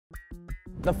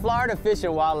The Florida Fish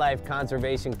and Wildlife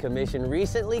Conservation Commission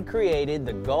recently created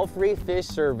the Gulf Reef Fish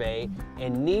Survey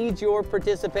and needs your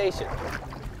participation.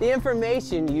 The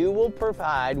information you will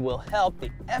provide will help the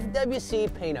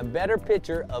FWC paint a better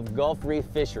picture of Gulf Reef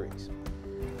fisheries.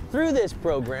 Through this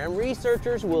program,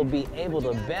 researchers will be able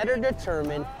to better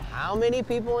determine how many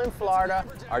people in Florida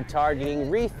are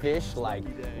targeting reef fish like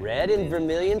red and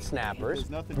vermilion snappers,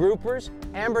 groupers,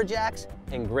 amberjacks,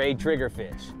 and gray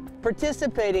triggerfish.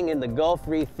 Participating in the Gulf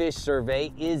Reef Fish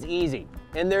Survey is easy,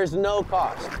 and there's no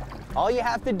cost. All you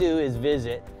have to do is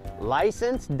visit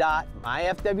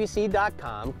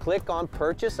license.myfwc.com, click on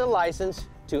Purchase a License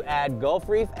to add Gulf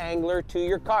Reef Angler to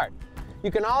your cart. You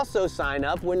can also sign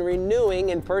up when renewing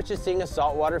and purchasing a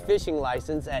saltwater fishing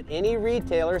license at any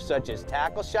retailer such as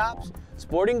tackle shops,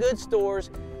 sporting goods stores,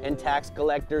 and tax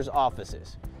collectors'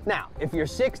 offices. Now, if you're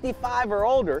 65 or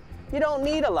older, you don't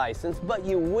need a license, but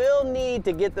you will need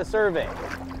to get the survey.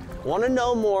 Want to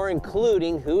know more,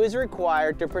 including who is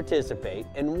required to participate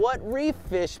and what reef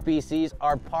fish species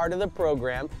are part of the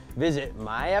program? Visit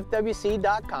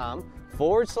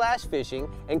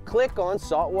myfwc.com/fishing and click on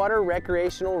Saltwater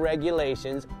Recreational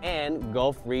Regulations and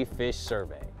Gulf Reef Fish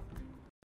Survey.